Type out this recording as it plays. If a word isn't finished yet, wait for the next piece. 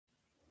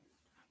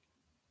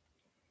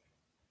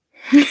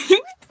Hi,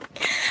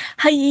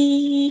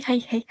 hi, hi,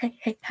 hi, hi,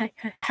 hi, hi,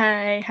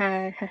 hi,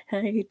 hi, hi,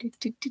 hi,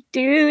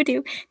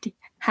 do,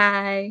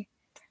 hi,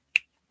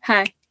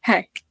 hi,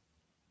 hi.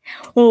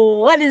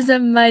 What is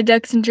up, my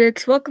ducks and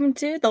jerks? Welcome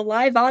to the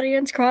live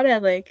audience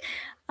Crawdad Lake.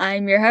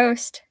 I'm your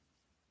host,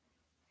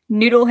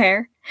 Noodle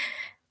Hair,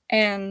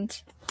 and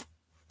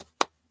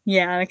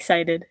yeah, I'm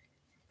excited.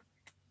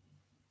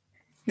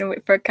 Gonna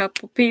wait for a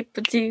couple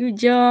people to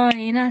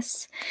join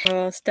us.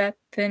 We'll step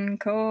in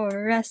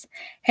chorus.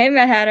 Hey,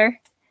 Mad Hatter,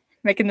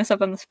 making this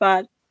up on the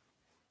spot.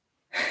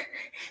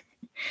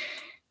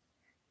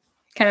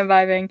 Kind of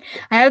vibing.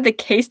 I have the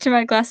case to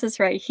my glasses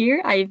right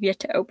here. I have yet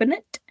to open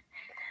it.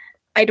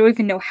 I don't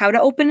even know how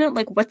to open it.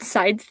 Like, what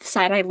side's the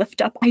side I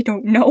lift up? I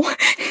don't know.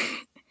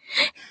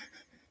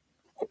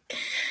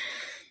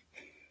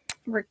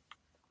 We're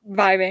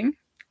vibing.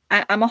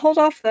 I'm gonna hold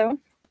off, though.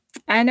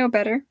 I know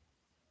better.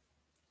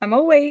 I'm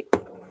gonna wait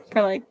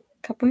for, like,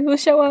 a couple people to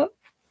show up.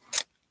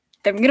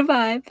 Then I'm gonna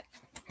vibe.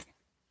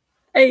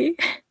 Hey.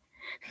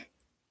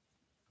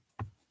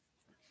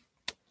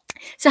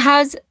 So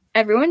how's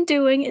everyone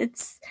doing?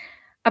 It's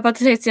about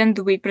to say it's the end of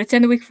the week, but it's the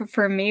end of the week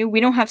for me.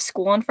 We don't have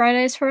school on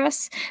Fridays for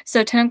us,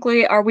 so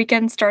technically our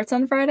weekend starts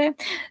on Friday.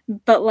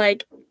 But,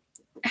 like,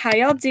 how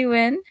y'all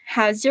doing?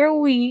 How's your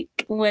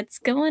week? What's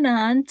going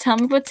on? Tell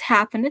me what's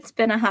happened. It's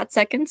been a hot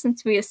second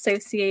since we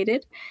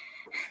associated.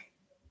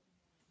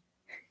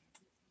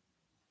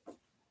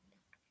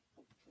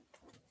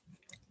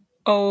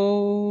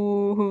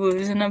 Oh, who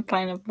lives in a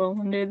pineapple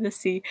under the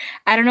sea?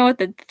 I don't know what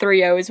the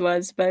 3 O's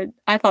was, but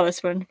I thought of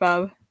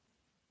SpongeBob.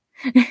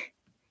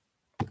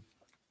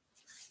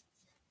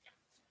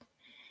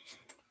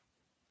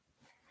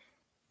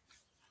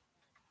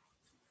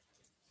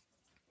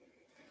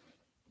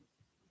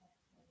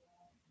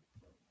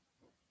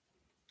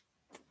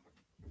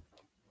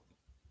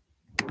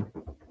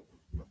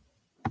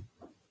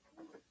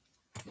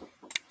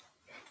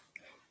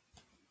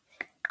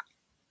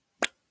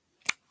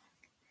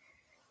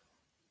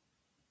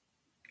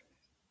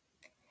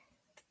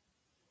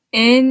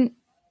 In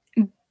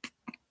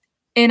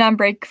on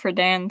break for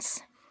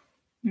dance.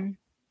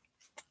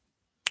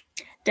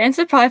 Dance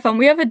is probably fun.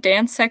 We have a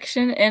dance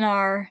section in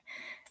our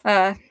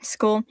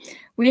school.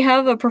 We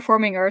have a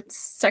performing arts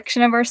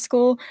section of our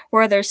school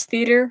where there's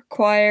theater,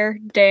 choir,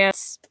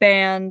 dance,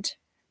 band,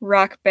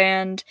 rock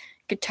band,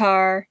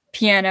 guitar,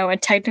 piano,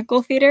 and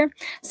technical theater.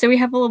 So we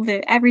have a little bit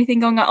of everything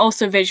going on.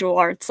 Also visual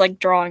arts, like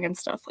drawing and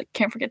stuff. Like,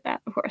 can't forget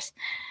that, of course.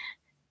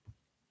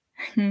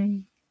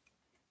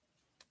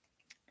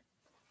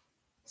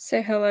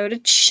 Say hello to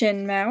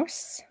Chin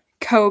Mouse.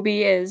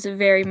 Kobe is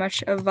very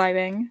much a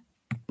vibing.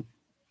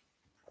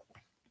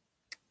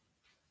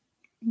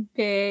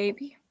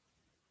 Baby.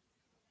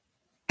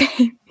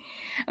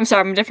 I'm sorry,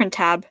 I'm a different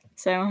tab,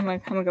 so I'm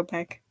gonna go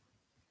back.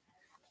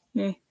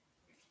 Yeah.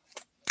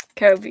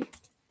 Kobe.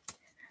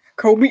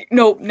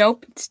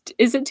 Nope.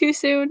 Is it too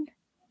soon?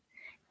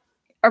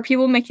 Are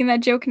people making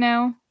that joke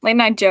now? Like,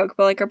 not joke,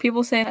 but, like, are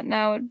people saying that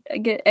now a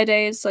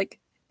day is, like,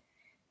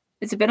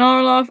 is it been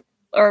on or off,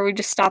 or are we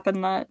just stopping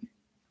that?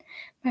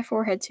 My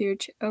forehead's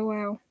huge. Oh,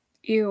 wow.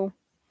 Ew.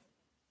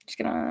 Just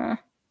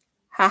gonna...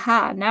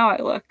 Haha, now I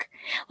look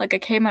like I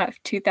came out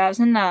of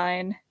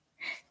 2009.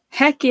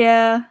 Heck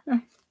yeah.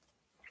 I'm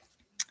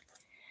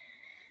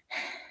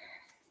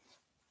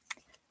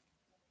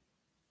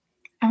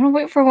gonna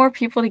wait for more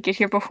people to get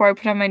here before I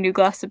put on my new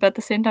glasses, but at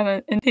the same time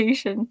I'm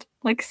impatient.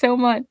 Like, so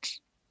much.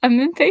 I'm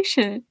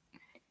impatient.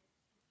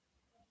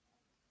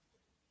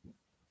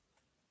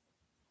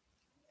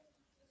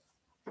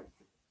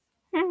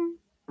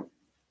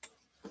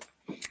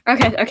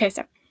 Okay,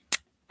 so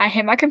I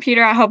hit my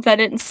computer. I hope that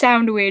didn't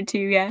sound weird to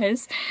you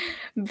guys.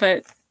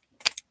 But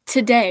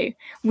today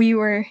we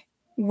were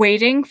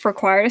waiting for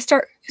choir to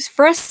start.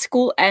 For us,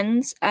 school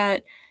ends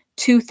at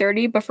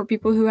 2:30, but for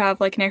people who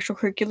have, like, an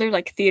extracurricular,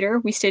 like theater,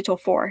 we stay till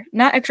 4.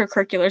 Not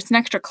extracurricular, it's an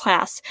extra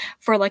class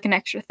for, like, an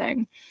extra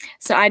thing.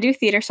 So I do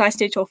theater, so I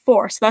stay till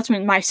 4. So that's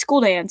when my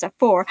school day ends at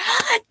 4.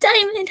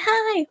 Diamond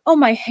high! Oh,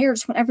 my hair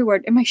just went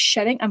everywhere. Am I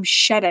shedding? I'm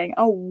shedding.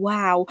 Oh,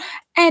 wow.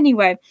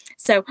 Anyway,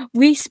 so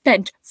we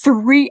spent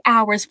 3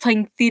 hours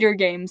playing theater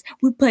games.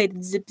 We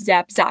played Zip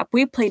Zap Zap.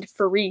 We played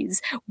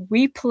Freeze.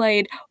 We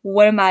played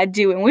What Am I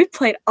Doing? We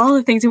played all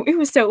the things, and it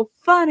was so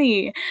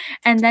funny.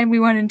 And then we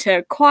went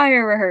into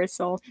choir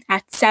rehearsal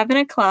at 7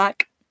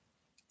 o'clock.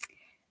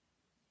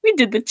 We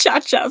did the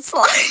cha-cha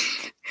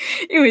slide.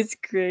 It was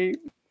great.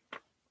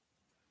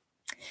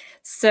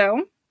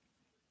 So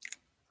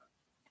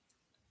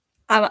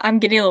I'm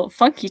getting a little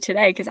funky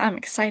today because I'm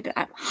excited.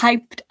 I'm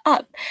hyped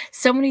up.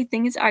 So many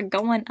things are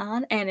going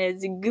on, and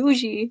it's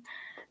Gucci.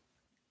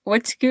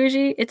 What's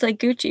Gucci? It's like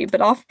Gucci,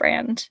 but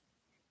off-brand.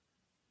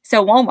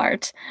 So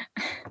Walmart.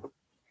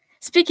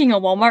 Speaking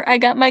of Walmart, I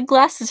got my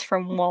glasses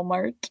from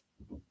Walmart.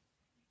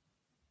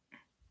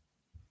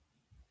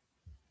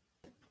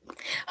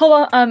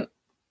 Hold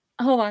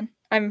on.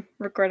 I'm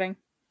recording.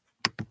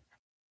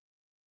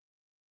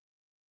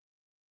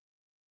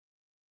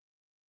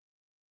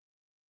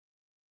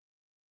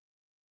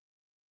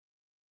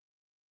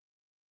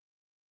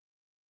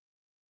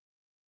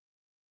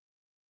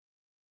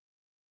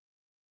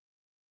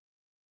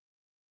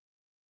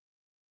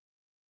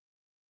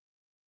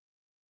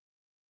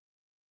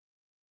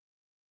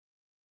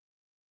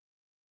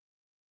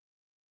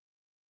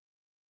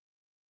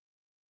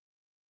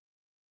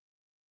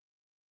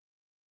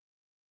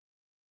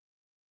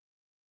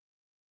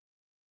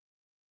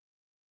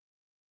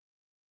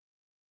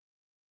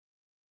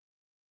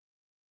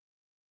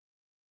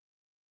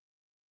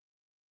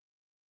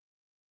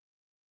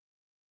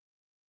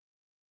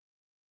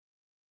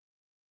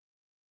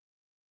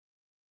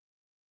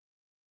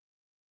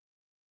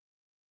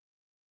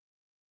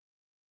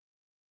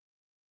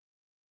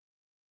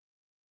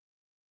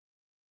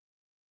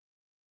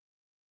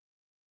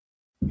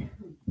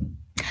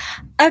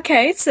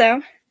 Okay,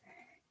 so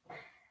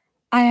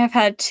I have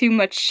had too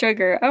much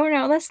sugar. Oh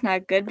no, that's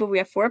not good, but we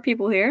have 4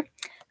 people here.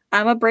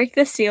 I'm gonna break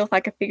the seal if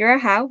I can figure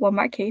out how. One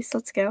more case,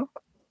 let's go.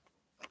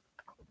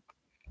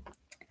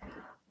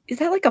 Is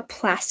that like a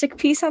plastic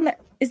piece on there?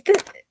 Is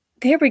this?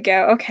 There we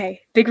go.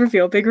 Okay, big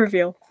reveal, big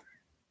reveal.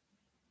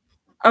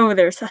 Oh,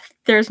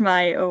 there's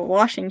my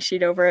washing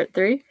sheet over at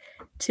 3,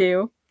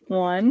 2,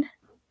 1.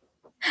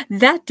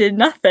 That did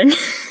nothing.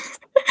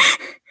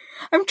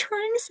 I'm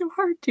trying so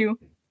hard to.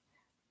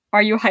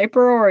 Are you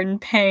hyper or in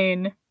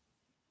pain?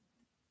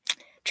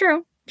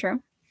 True.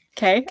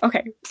 Okay.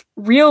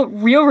 Real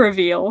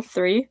reveal.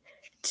 3,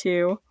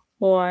 2,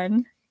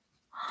 1.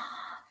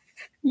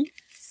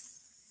 Yes.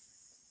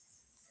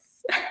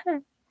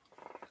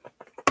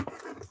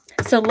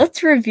 So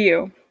let's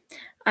review.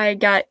 I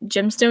got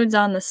gemstones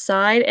on the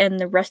side, and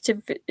the rest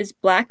of it is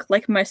black,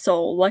 like my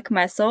soul.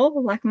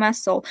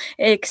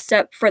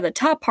 Except for the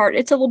top part,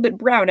 it's a little bit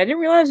brown. I didn't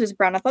realize it was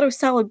brown. I thought it was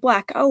solid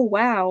black. Oh,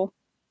 wow.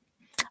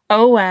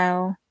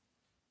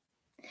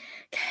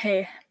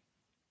 Okay.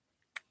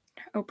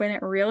 Open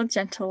it real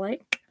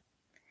gentle-like.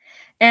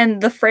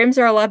 And the frames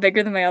are a lot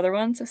bigger than my other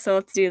ones, so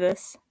let's do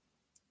this.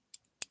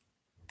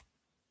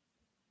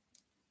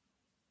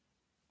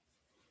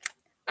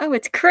 Oh,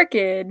 it's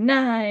crooked.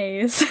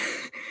 Nice.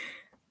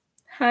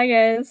 Hi,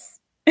 guys.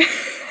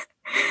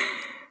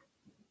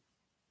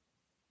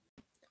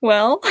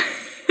 Well,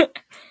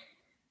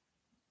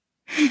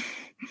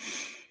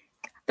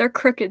 they're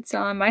crooked, so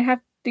I might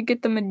have to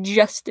get them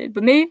adjusted,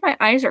 but maybe my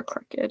eyes are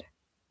crooked.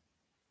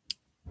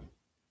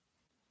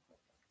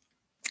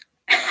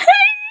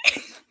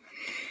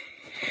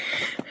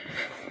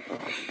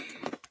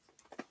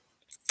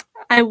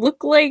 I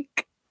look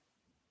like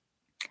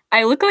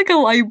a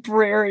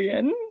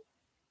librarian.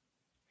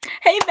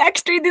 Hey,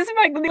 Backstreet, these are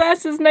my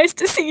glasses. Nice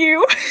to see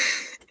you.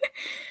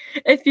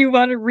 If you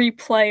want to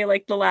replay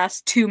like the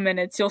last 2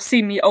 minutes, you'll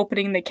see me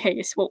opening the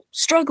case. Well,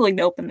 struggling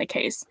to open the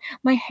case.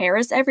 My hair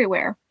is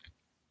everywhere.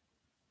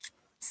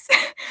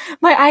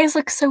 My eyes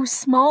look so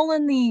small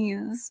in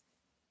these.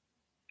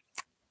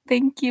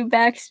 Thank you,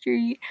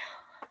 Backstreet.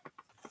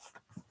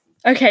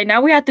 Okay,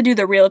 now we have to do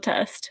the real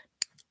test.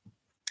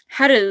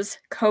 How does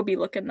Kobe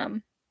look in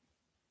them?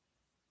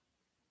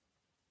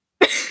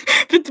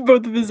 Puts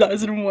both of his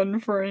eyes in one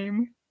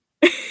frame.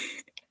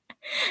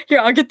 Here,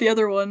 I'll get the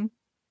other one.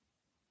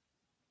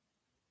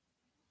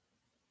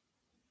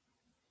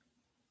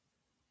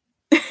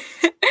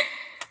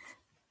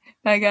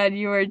 My God,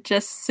 you are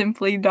just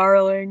simply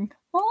darling.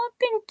 Oh,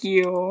 thank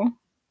you.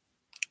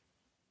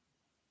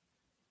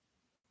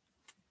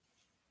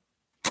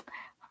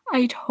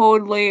 I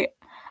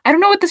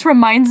don't know what this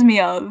reminds me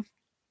of.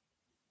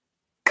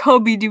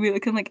 Kobe Dewey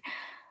looking like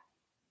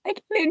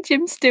little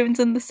gemstones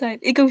on the side.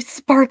 It goes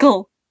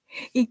sparkle.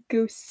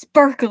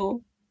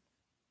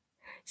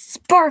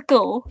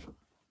 Sparkle.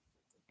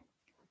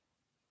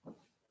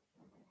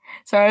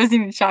 Sorry, I was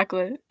eating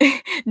chocolate.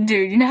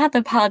 Dude, you don't have to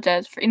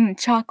apologize for eating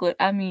chocolate.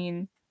 I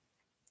mean,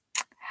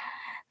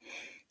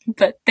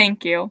 but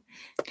thank you.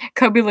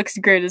 Kobe looks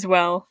great as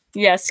well.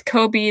 Yes,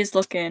 Kobe is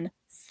looking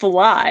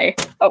fly.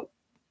 Oh,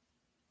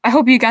 I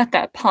hope you got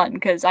that pun,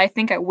 because I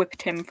think I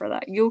whipped him for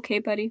that. You okay,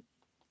 buddy?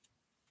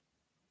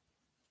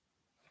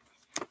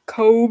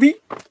 Kobe.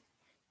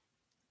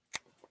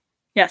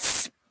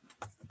 Yes.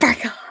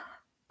 Sparkle.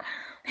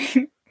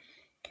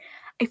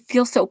 I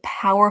feel so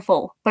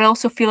powerful, but I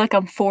also feel like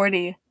I'm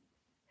 40.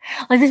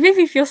 Like, this makes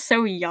me feel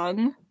so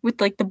young with,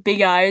 like, the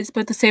big eyes,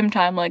 but at the same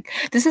time, like,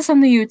 this is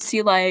something you would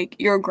see, like,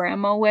 your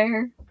grandma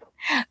wear,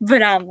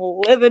 but I'm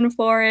living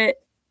for it.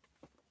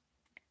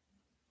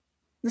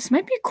 This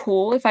might be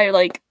cool if I,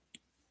 like,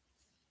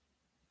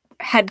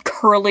 had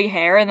curly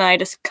hair and then I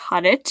just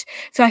cut it,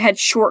 so I had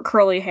short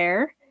curly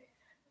hair.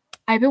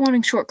 I've been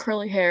wanting short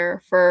curly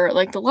hair for,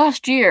 like, the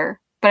last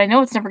year, but I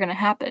know it's never gonna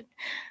happen,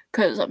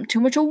 because I'm too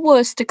much a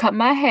wuss to cut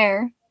my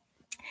hair,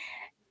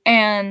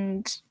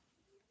 and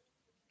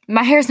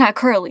my hair's not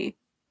curly.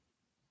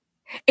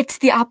 It's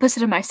the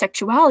opposite of my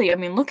sexuality. I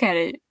mean, look at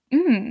it.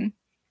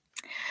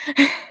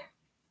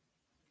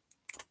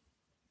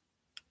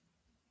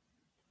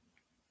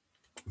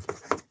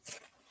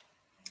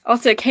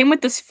 Also, it came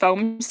with this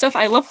foam stuff.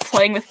 I love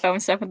playing with foam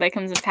stuff when that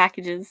comes in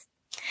packages.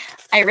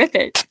 I rip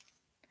it.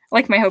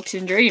 Like my hopes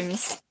and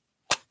dreams.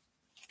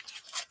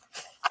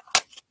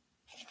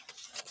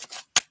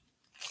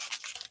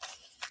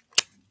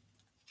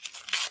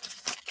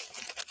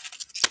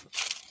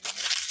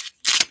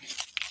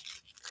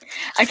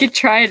 I could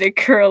try to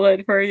curl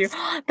it for you.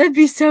 That'd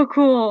be so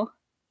cool.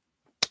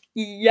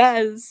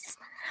 Yes.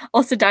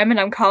 Also, Diamond,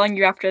 I'm calling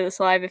you after this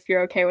live if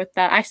you're okay with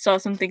that. I still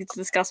have some things to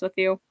discuss with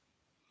you.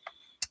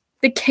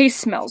 The case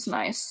smells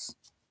nice.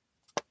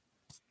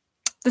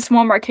 This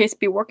Walmart case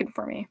be working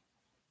for me.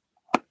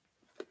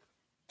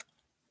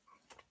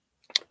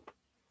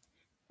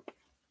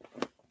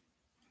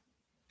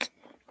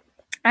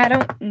 I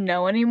don't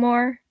know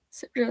anymore,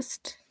 so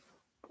just...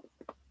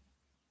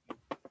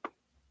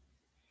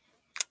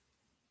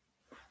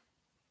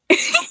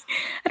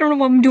 I don't know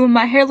what I'm doing.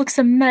 My hair looks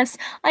a mess.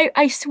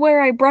 I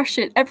swear I brush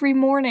it every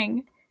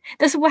morning.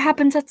 This is what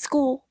happens at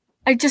school.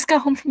 I just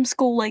got home from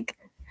school, like,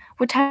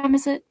 what time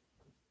is it?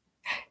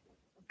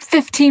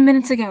 15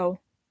 minutes ago.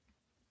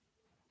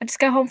 I just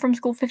got home from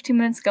school 15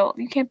 minutes ago.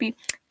 You can't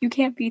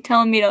be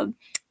telling me to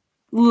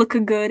look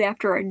good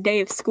after a day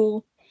of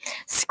school.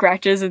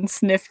 Scratches and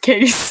sniff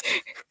case.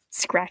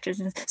 Scratch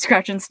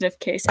and sniff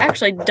case.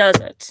 Actually does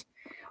it.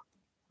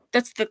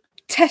 That's the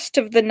test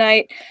of the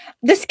night.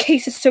 This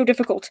case is so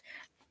difficult.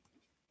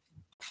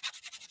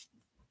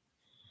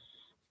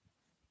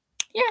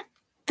 Yeah,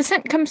 the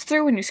scent comes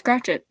through when you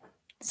scratch it.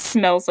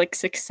 Smells like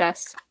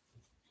success.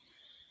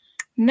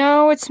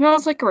 No, it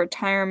smells like a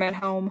retirement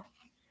home.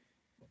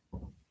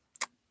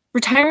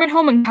 Retirement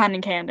home and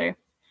cotton candy.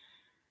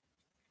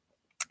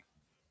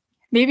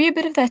 Maybe a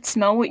bit of that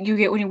smell what you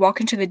get when you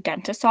walk into the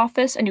dentist's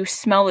office and you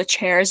smell the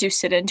chair as you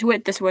sit into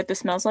it. This is what this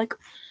smells like.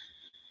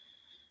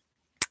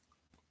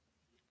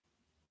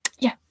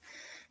 Yeah.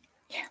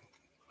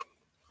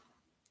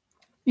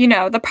 You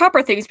know, the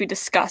proper things we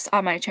discuss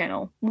on my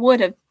channel.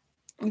 What a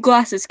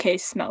glasses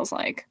case smells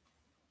like.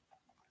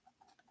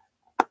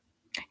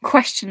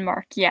 Question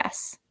mark,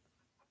 yes.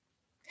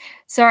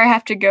 Sorry, I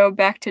have to go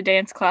back to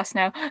dance class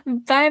now.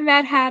 Bye,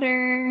 Mad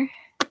Hatter.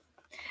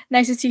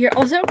 Nice to see you here.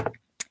 Also,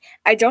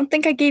 I don't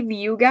think I gave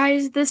you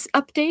guys this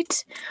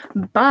update,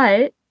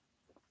 but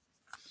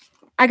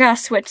I got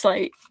a Switch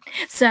Lite.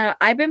 So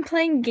I've been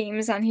playing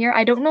games on here.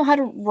 I don't know how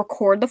to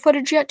record the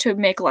footage yet to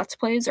make Let's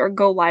Plays or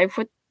go live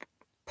with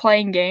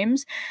playing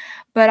games,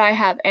 but I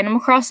have Animal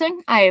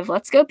Crossing, I have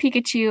Let's Go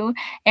Pikachu,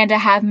 and I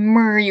have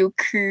Mario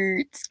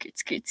Kart.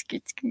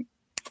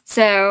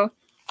 So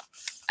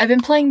I've been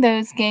playing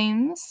those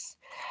games.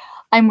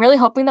 I'm really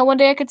hoping that one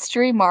day I could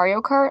stream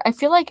Mario Kart. I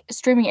feel like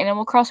streaming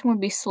Animal Crossing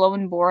would be slow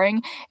and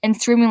boring, and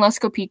streaming Let's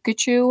Go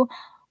Pikachu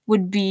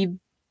would be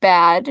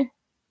bad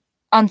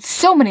on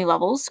so many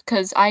levels,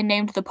 because I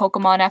named the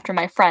Pokemon after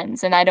my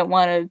friends, and I don't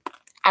want to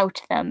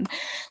out them.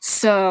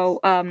 So,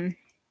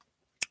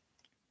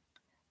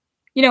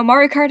 you know,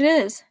 Mario Kart it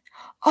is.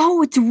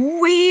 Oh, it's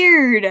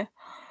weird!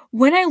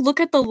 When I look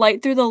at the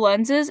light through the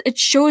lenses, it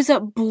shows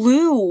up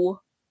blue.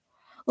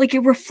 Like, it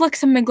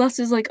reflects on my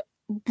glasses like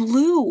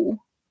blue.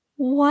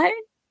 What?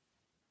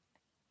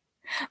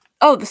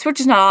 Oh, the switch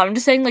is not on. I'm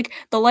just saying, like,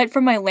 the light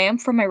from my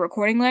lamp, from my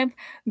recording lamp,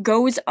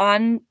 goes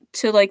on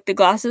to, like, the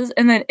glasses,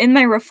 and then in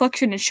my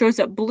reflection, it shows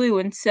up blue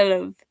instead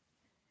of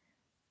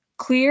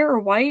clear or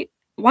white.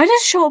 Why does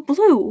it show up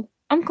blue?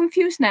 I'm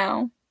confused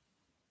now.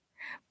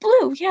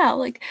 Blue, yeah,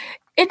 like,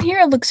 in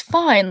here it looks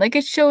fine. Like,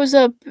 it shows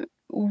up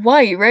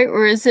white, right?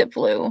 Or is it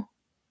blue?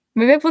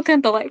 Maybe I've looked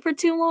at the light for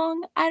too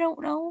long? I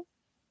don't know.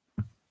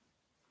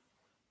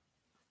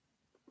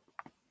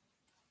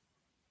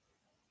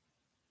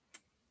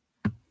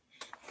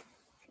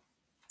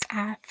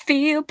 I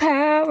feel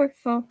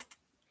powerful.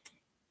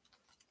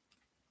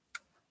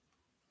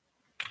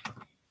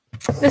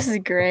 This is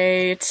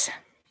great.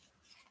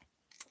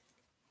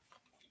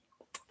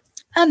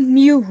 A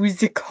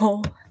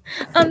musical.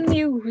 A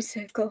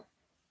musical.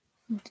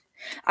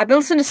 I've been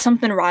listening to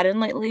Something Rotten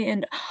lately,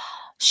 and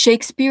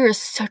Shakespeare is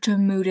such a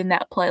mood in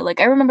that play. Like,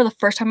 I remember the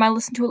first time I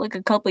listened to it, like,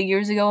 a couple of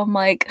years ago, I'm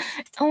like,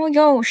 oh my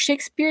god,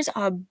 Shakespeare's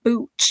a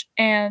booch.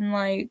 And,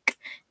 like,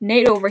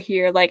 Nate over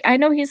here, like, I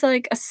know he's,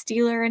 like, a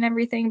stealer and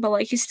everything, but,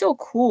 like, he's still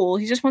cool.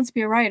 He just wants to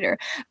be a writer.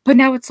 But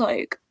now it's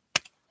like,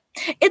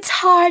 it's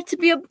hard to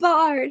be a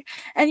bard.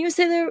 And you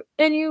say there,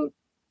 and you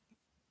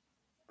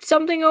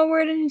something a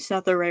word, and it's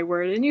not the right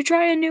word. And you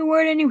try a new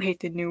word, and you hate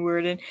the new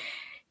word. And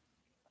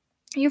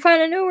you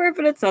find a new word,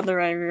 but it's not the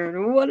right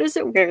word. What is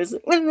it? Where is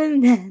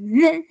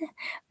it?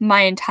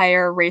 My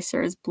entire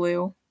eraser is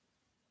blue.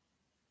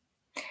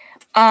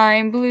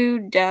 I'm blue,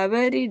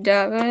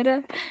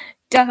 da-ba-dee-da-ba-da,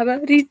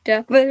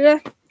 da-ba-dee-da-ba-da,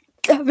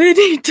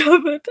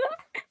 da-ba-dee-da-ba-da.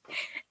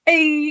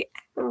 Ay,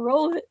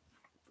 roll it.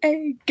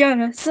 Ay,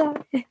 gonna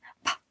suck it.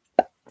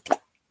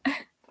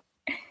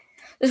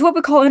 This is what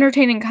we call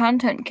entertaining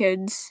content,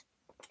 kids.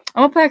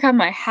 I'm gonna put back on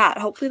my hat.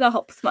 Hopefully that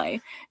helps with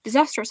my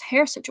disastrous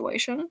hair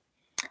situation.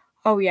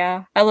 Oh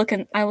yeah, I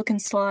lookin'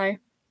 sly.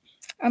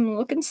 I'm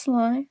looking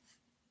sly.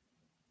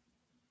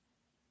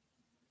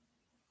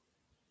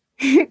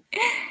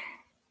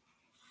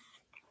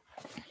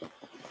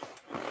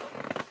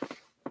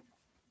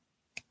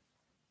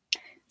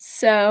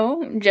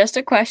 So, just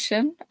a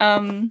question.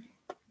 How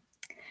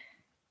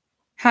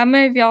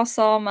many of y'all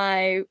saw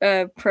my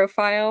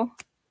profile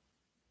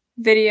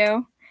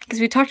video? Because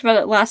we talked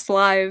about it last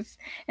live,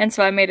 and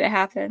so I made it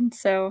happen.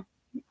 So,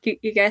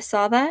 you guys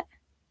saw that?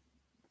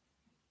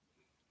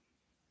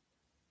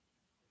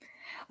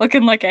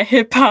 Looking like a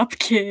hip-hop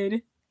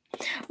kid.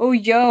 Oh,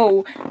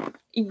 yo.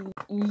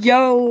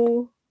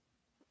 Yo.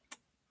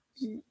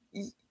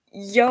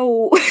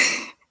 Yo.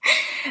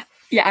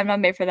 Yeah, I'm not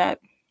made for that.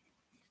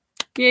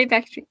 Yay,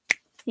 Backstreet.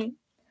 Yay.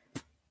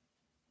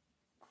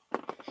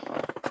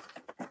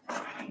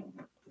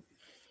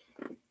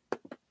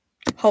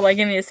 Hold on,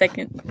 give me a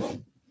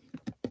second.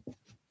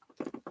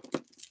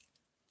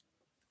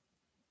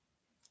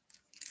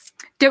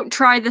 Don't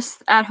try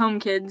this at home,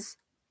 kids.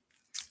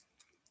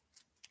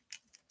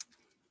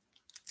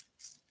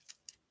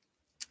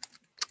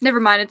 Never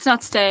mind, it's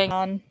not staying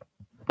on.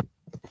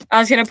 I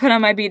was gonna put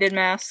on my beaded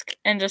mask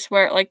and just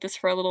wear it like this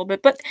for a little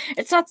bit, but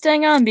it's not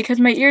staying on because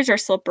my ears are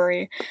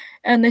slippery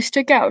and they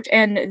stick out,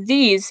 and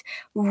these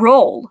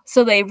roll,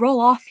 so they roll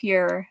off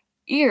your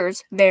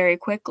ears very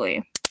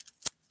quickly.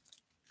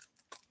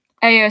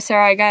 Hey,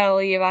 Sarah, I gotta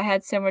leave. I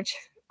had so much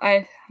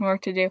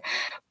work to do.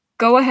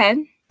 Go ahead.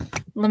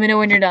 Let me know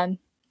when you're done.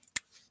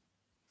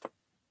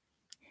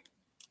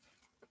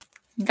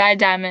 Bye,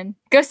 Diamond.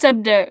 Go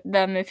sub to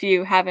them if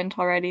you haven't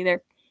already.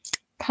 Their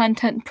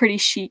content pretty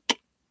chic.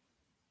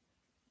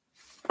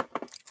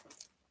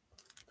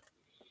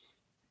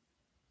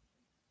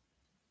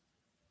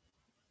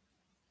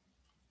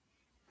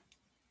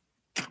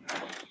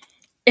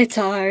 It's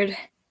hard.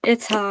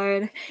 It's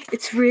hard.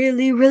 It's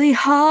really, really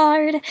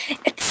hard.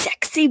 It's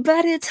sexy,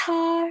 but it's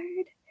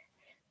hard.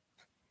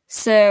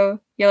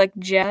 So, you like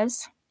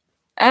jazz?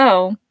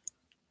 Oh.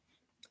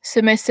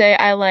 Some may say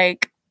I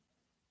like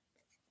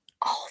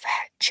all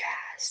that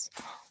jazz.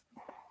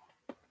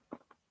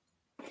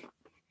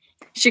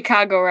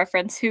 Chicago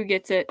reference. Who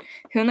gets it?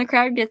 Who in the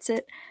crowd gets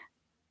it?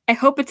 I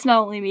hope it's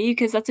not only me,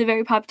 because that's a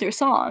very popular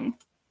song.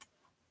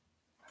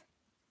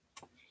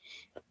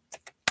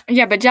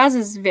 Yeah, but jazz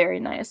is very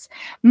nice.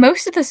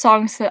 Most of the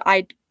songs that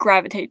I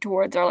gravitate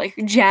towards are like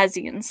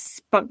jazzy and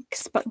spunky.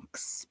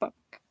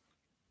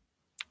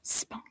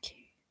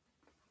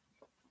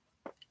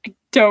 I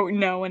don't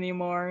know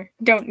anymore.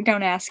 Don't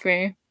ask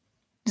me.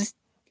 Just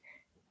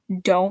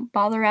don't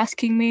bother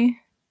asking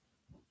me.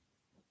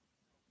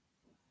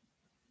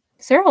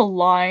 Is there a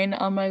line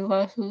on my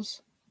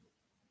glasses?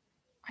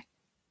 I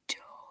don't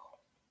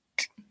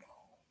know.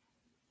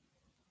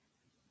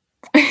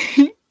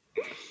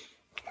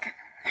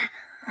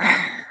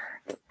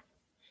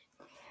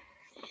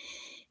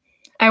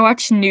 I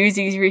watched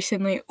Newsies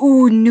recently.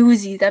 Ooh,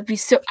 Newsies. That'd be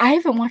so... I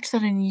haven't watched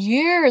that in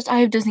years. I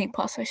have Disney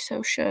Plus. I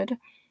so should.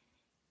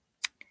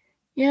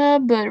 Yeah,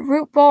 but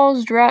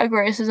RuPaul's Drag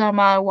Race is on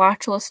my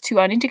watch list too.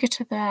 I need to get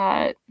to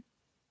that.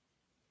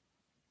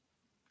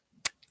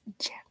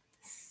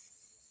 Yes.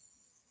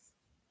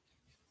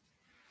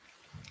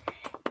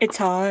 It's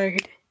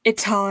hard.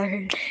 It's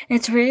hard.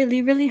 It's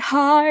really, really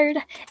hard.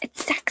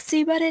 It's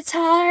sexy, but it's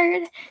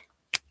hard.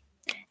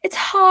 It's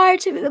hard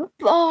to be the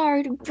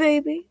bard,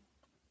 baby.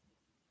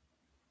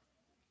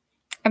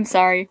 I'm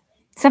sorry.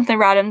 Something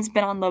random's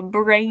been on the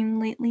brain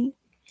lately.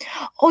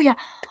 Oh, yeah.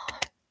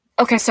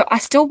 Okay, so I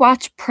still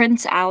watch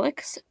Prince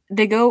Alex.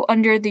 They go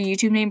under the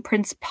YouTube name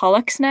Prince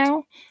Pollux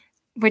now,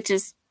 which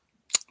is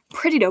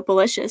pretty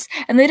dope-alicious.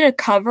 And they did a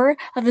cover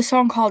of the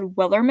song called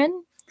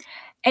Wellerman,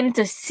 and it's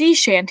a sea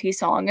shanty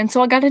song. And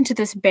so I got into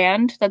this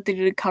band that they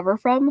did a cover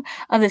from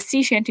of the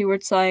sea shanty where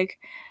it's like...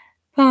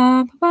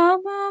 I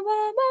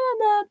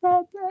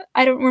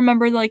don't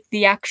remember, like,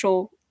 the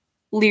actual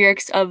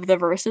lyrics of the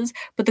verses,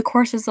 but the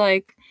chorus is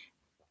like,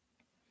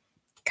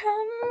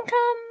 come,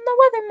 the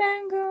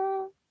weatherman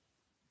go.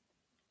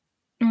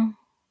 Oh.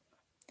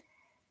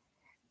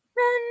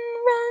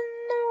 Run,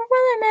 the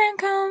weatherman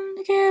come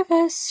to give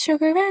us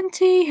sugar and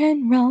tea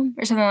and rum,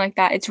 or something like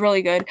that. It's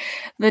really good.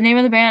 The name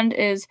of the band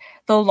is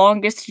The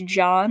Longest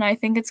John, I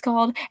think it's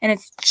called, and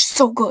it's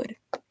so good.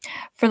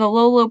 For the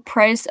low, low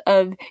price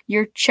of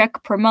your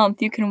check per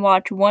month, you can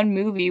watch one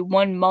movie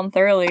 1 month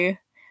early.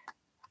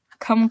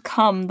 Come,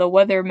 the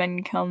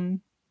weathermen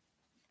come.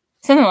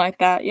 Something like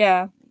that,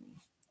 yeah.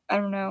 I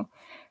don't know.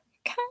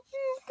 Come,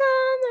 the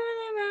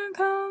weathermen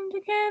come to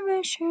give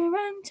us sugar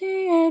and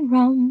tea and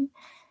rum.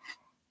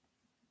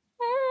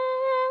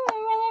 The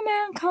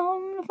weathermen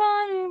come to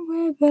find it,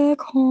 we're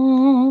back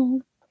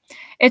home.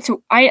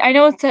 I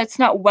know it's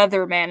not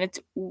weatherman, it's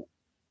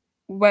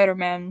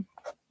weatherman.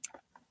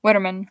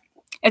 Weatherman.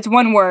 It's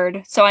one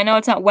word, so I know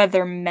it's not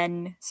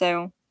weathermen,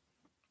 so,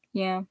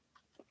 yeah.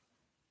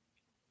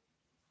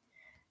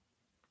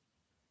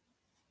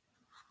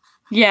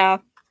 Yeah.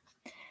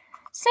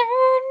 Soon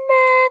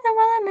may the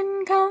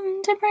weathermen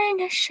come to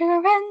bring us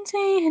sugar and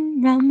tea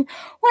and rum.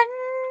 One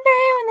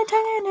day when the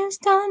tonguing is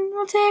done,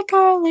 we'll take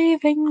our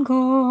leave and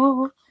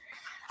go.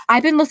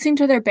 I've been listening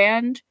to their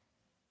band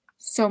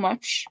so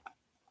much.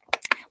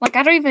 Like,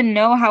 I don't even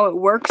know how it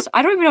works.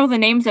 I don't even know the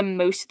names of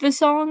most of the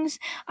songs.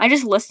 I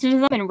just listen to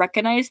them and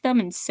recognize them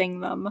and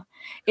sing them.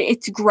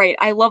 It's great.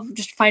 I love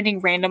just finding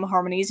random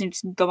harmonies and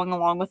just going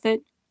along with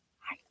it.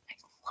 I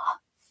love...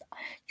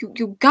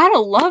 You gotta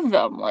love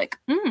them. Like,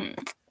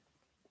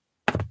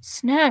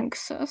 snag,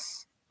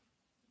 sis.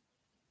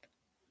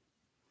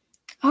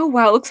 Oh,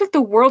 wow. It looks like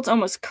the world's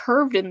almost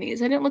curved in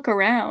these. I didn't look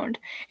around.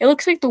 It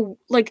looks like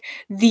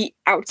the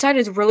outside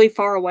is really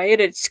far away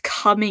and it's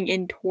coming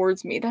in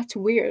towards me. That's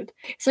weird.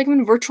 It's like I'm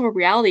in virtual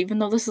reality, even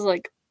though this is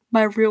like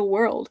my real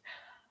world.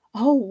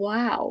 Oh,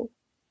 wow.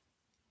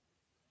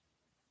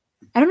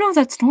 I don't know if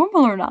that's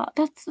normal or not.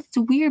 That's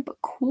weird,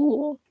 but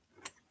cool.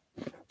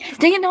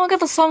 Dang it, now I got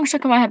the song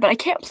stuck in my head, but I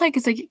can't play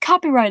because I get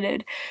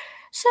copyrighted.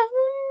 Someday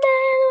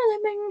the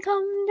weathermen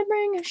come to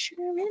bring us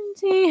sugar and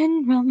tea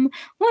and rum.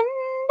 One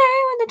day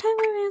when the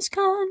timer is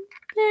gone,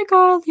 take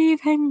our leave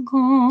and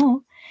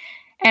go.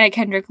 Anna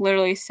Kendrick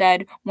literally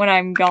said, when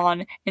I'm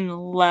gone,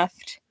 and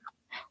left.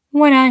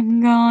 when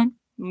I'm gone.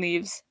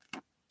 Leaves.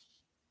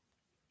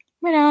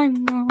 When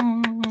I'm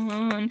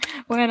gone,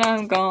 when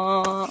I'm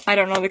gone. I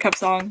don't know the Cup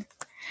song.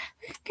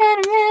 You're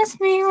gonna miss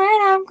me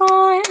when I'm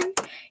gone.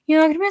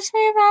 You're gonna miss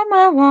me by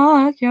my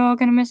walk. You're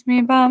gonna miss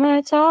me by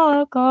my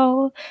talk.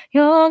 Oh,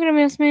 you're gonna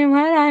miss me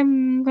when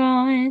I'm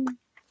gone.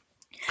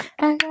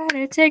 I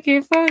gotta take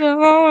it for the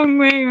long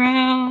way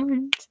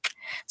round.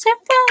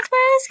 Sometimes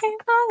whiskey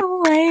all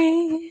the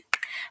way,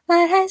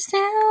 but I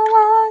still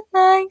want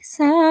like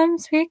some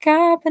sweet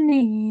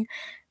company.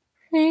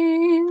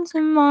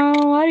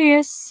 Tomorrow, what do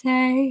you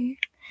say?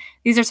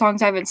 These are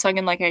songs I haven't sung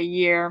in like a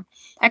year.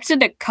 I actually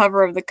did a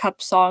cover of the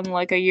Cup song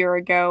like a year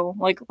ago,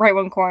 like right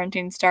when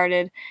quarantine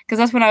started, because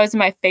that's when I was in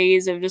my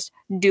phase of just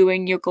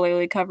doing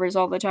ukulele covers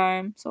all the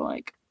time. So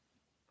like,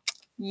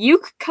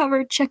 uke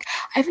cover check.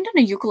 I haven't done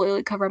a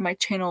ukulele cover on my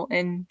channel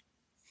in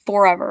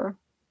forever.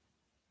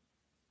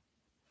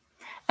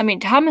 I mean,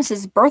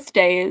 Thomas's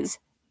birthday is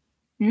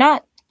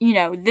not,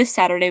 this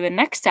Saturday, but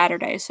next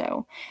Saturday,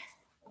 so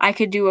I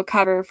could do a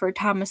cover for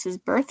Thomas's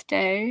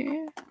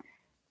birthday.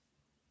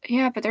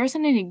 Yeah, but there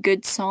isn't any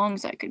good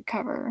songs I could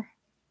cover.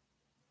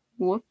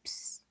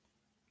 Whoops.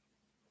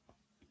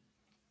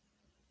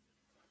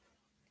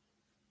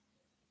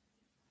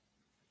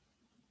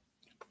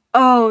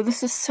 Oh,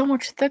 this is so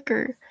much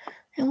thicker.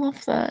 I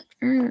love that.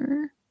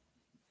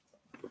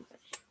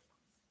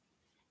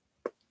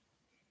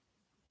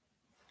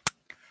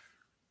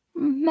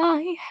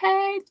 My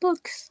head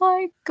looks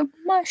like a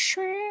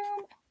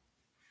mushroom.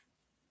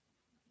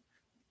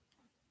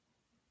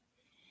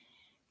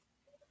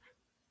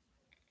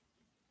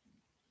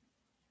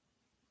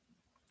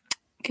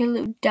 Okay,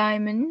 little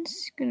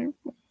diamonds.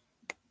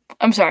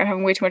 I'm sorry, I'm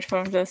having way too much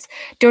fun with this.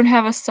 Don't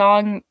have a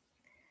song,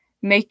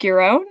 make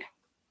your own?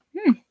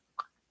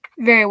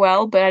 Very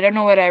well, but I don't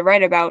know what I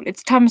write about.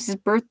 It's Thomas's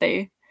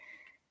birthday.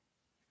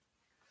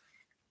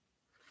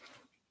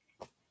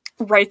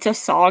 Writes a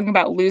song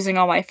about losing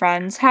all my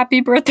friends.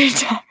 Happy birthday,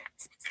 Thomas.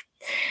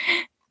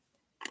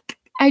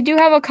 I do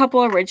have a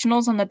couple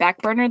originals on the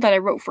back burner that I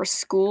wrote for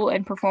school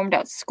and performed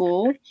at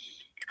school.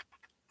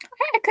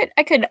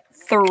 I could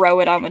throw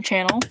it on the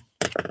channel.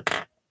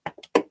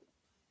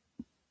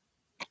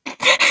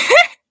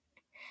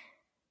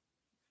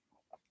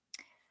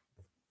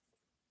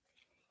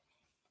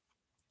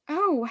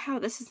 Oh, wow,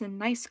 this is a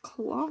nice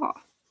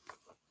cloth.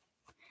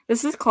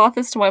 This is cloth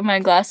is to wipe my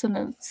glass and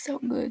it's so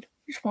good.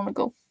 I just want to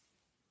go.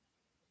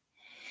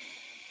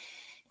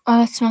 Oh,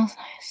 that smells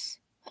nice.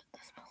 That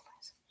smells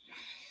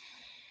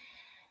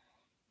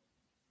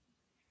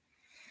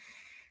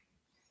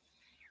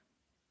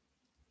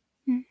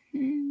nice.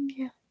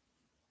 Yeah.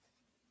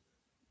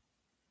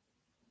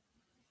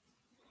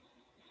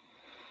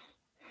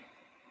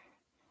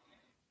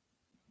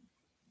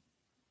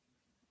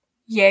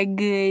 Yeah,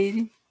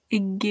 good.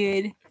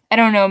 Good. I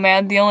don't know,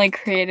 man. The only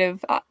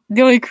creative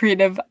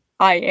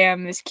I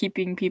am is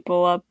keeping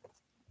people up.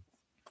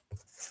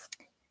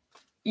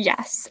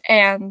 Yes,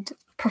 and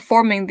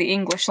performing the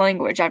English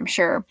language, I'm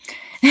sure.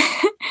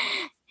 I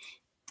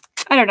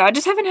don't know. I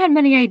just haven't had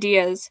many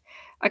ideas.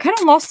 I kind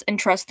of lost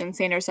interest in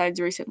Saner Sides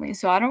recently,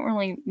 so I don't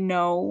really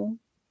know.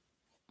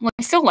 Like,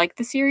 I still like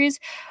the series,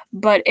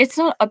 but it's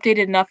not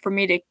updated enough for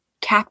me to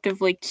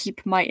captively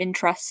keep my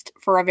interest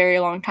for a very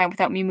long time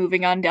without me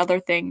moving on to other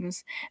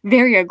things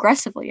very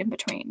aggressively in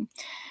between.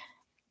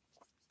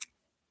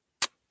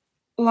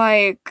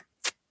 Like,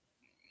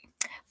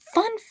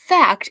 fun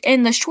fact,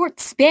 in the short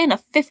span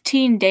of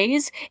 15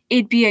 days,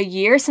 it'd be a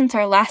year since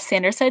our last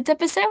Sandersides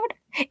episode.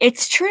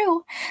 It's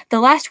true. The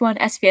last one,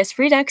 SVS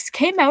Redux,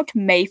 came out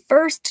May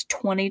 1st,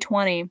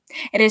 2020.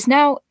 It is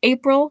now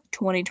April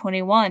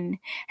 2021.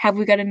 Have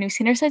we got a new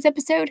Sandersides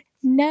episode?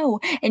 No.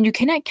 And you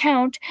cannot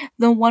count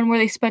the one where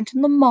they spent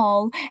in the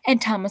mall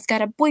and Thomas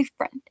got a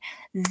boyfriend.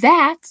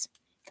 That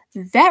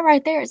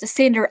right there is a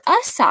Sander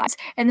aside.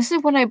 And this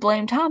is when I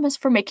blame Thomas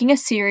for making a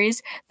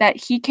series that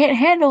he can't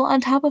handle on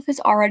top of his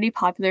already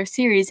popular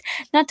series.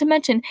 Not to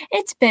mention,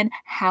 it's been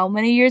how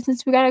many years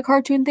since we got a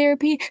cartoon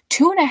therapy?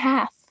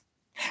 2.5.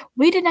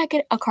 We did not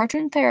get a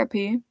cartoon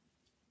therapy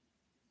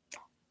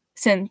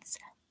since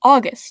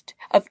August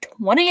of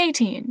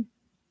 2018.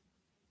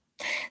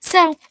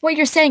 So, what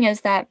you're saying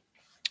is that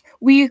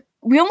we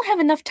only have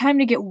enough time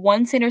to get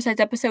one Sandersides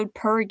episode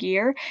per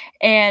year,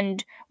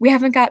 and we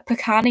haven't got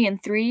Picani in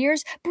 3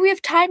 years, but we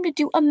have time to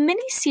do a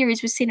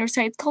mini-series with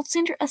Sandersides called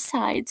Sander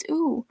Asides.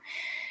 Ooh.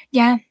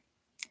 Yeah.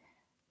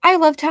 I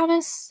love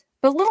Thomas,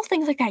 but little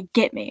things like that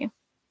get me.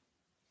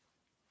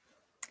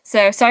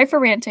 So, sorry for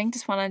ranting.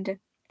 Just wanted to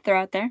throw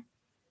out there.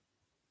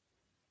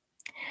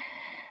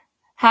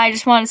 Hi, I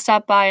just wanted to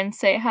stop by and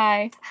say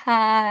hi.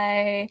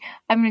 Hi.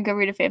 I'm gonna go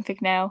read a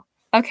fanfic now.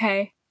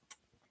 Okay.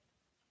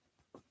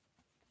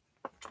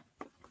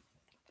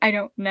 I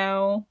don't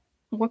know.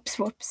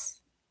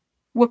 Whoops.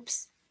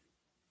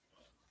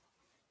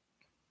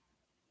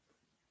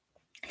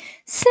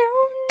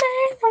 Soon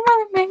may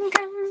the weatherman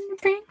come to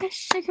bring a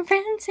sugar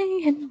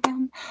fancy and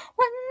bum.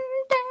 One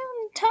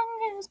down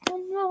tongue is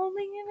gone, we'll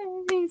leave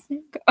and leave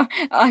and go.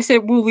 I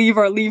said we'll leave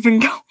our leave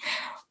and go.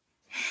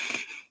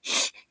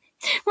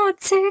 Well,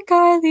 take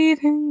our leave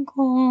and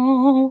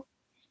go.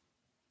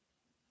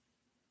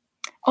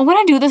 Oh, when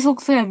I do this, it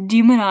looks like I have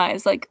demon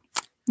eyes, like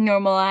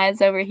normal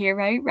eyes over here,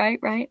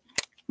 right?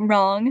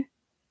 Wrong.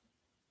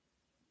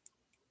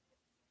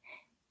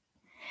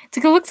 It's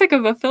like it looks like I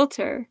have a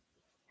filter.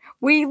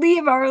 We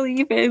leave our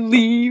leave and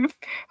leave.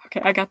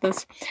 Okay, I got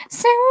this.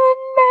 Soon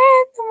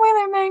may the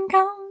weatherman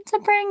come to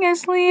bring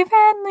us leave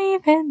and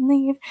leave and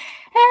leave.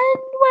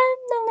 And when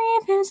the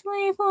leave is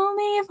leave, we'll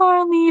leave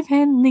our leave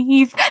and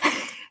leave.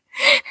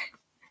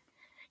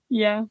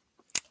 Yeah,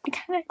 I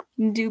kind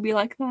of do be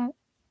like that.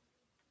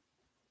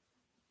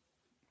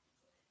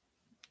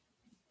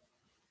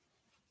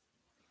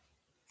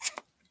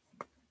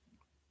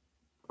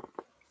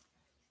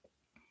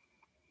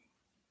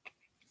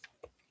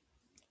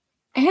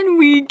 And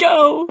we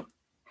go.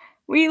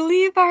 We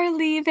leave our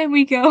leave and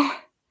we go.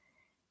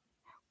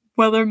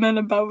 Weathermen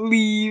about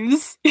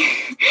leaves.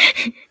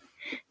 Soon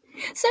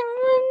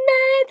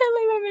may the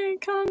weatherman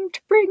come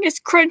to bring us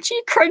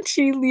crunchy,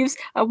 crunchy leaves.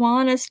 I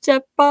wanna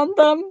step on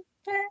them.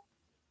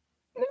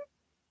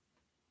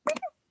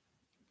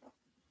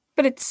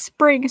 But it's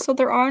spring, so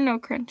there are no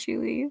crunchy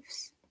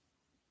leaves.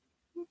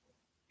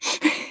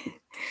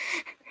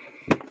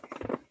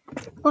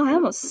 Oh, I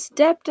almost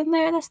stepped in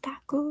there. That's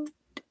not good.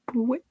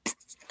 Whips.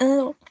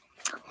 Oh,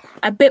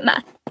 I bit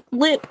my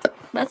lip.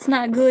 That's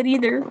not good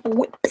either.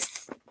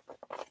 Whips.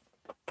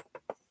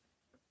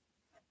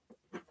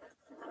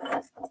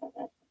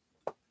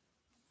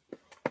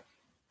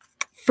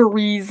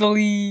 Freeze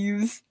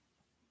leaves.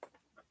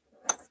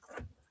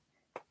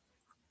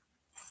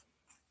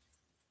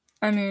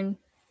 I mean,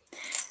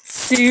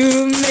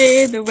 soon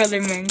may the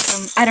weatherman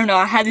come. I don't know.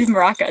 I had these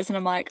maracas and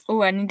I'm like,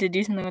 oh, I need to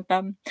do something with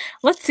them.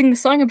 Let's sing the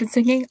song I've been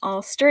singing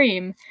all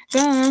stream.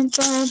 I'm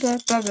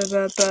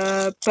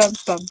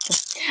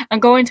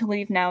going to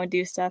leave now and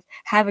do stuff.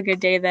 Have a good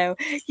day, though.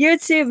 You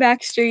too,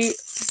 Backstreet.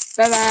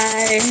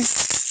 Bye-bye.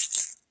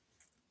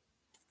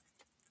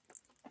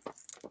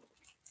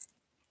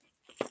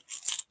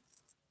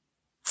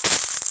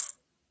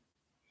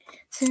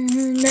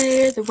 Soon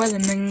may the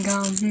weatherman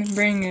come and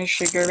bring us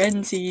sugar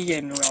and tea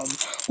and rum.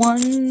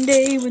 One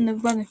day when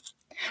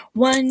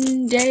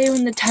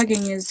the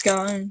tugging is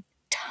gone.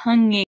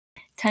 Tonguing,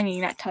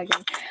 not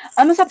tugging.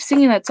 I'm gonna stop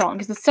singing that song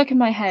because it's stuck in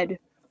my head.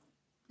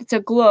 It's a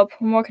globe.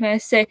 What more can I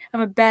say?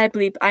 I'm a bad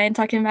bleep. I ain't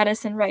talking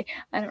Madison right.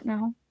 I don't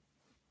know.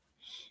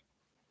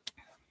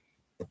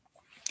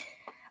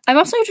 I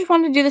mostly just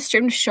wanted to do the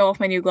stream to show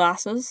off my new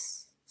glasses.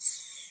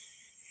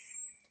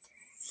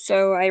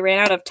 So I ran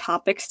out of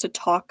topics to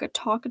talk a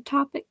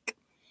topic.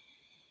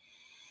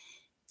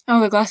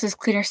 Oh, the glasses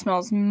cleaner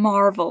smells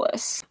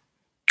marvelous.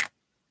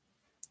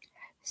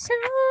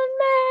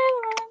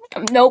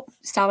 Nope,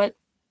 stop it.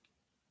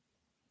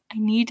 I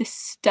need to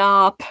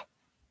stop.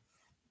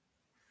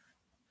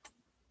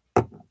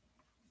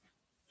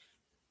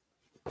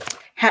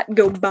 Hat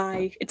go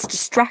by. It's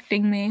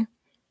distracting me.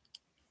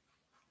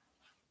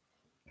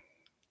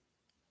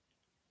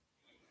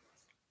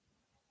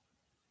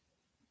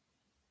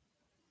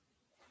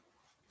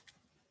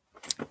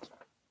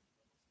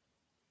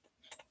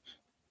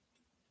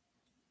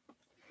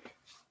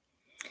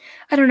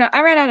 I don't know.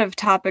 I ran out of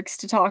topics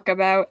to talk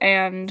about,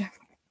 and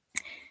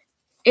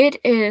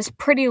it is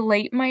pretty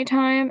late my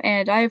time,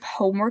 and I have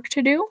homework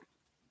to do.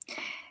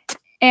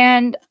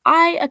 And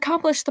I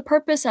accomplished the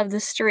purpose of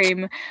this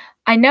stream.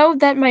 I know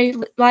that my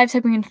lives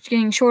have been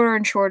getting shorter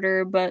and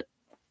shorter, but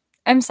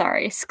I'm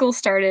sorry. School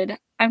started.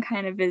 I'm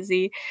kind of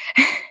busy.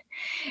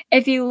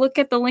 If you look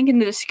at the link in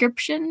the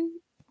description,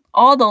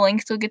 all the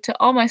links will get to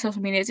all my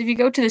social medias. If you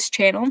go to this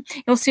channel,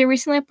 you'll see a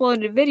recently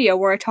uploaded video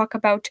where I talk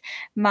about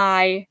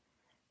my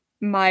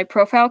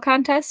profile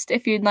contest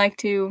if you'd like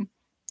to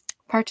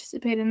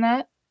participate in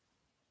that.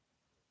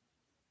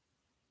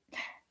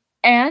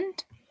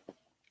 And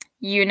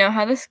you know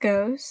how this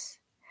goes.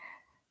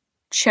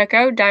 Check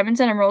out Diamonds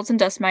and Emeralds and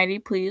Dust Mighty,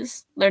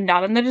 please. They're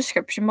not in the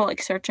description, but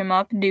search them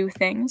up, do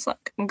things,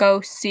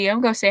 go see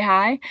them, go say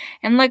hi,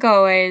 and like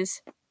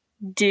always,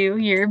 do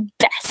your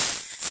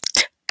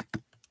best.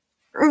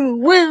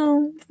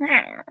 Woo!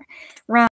 Run.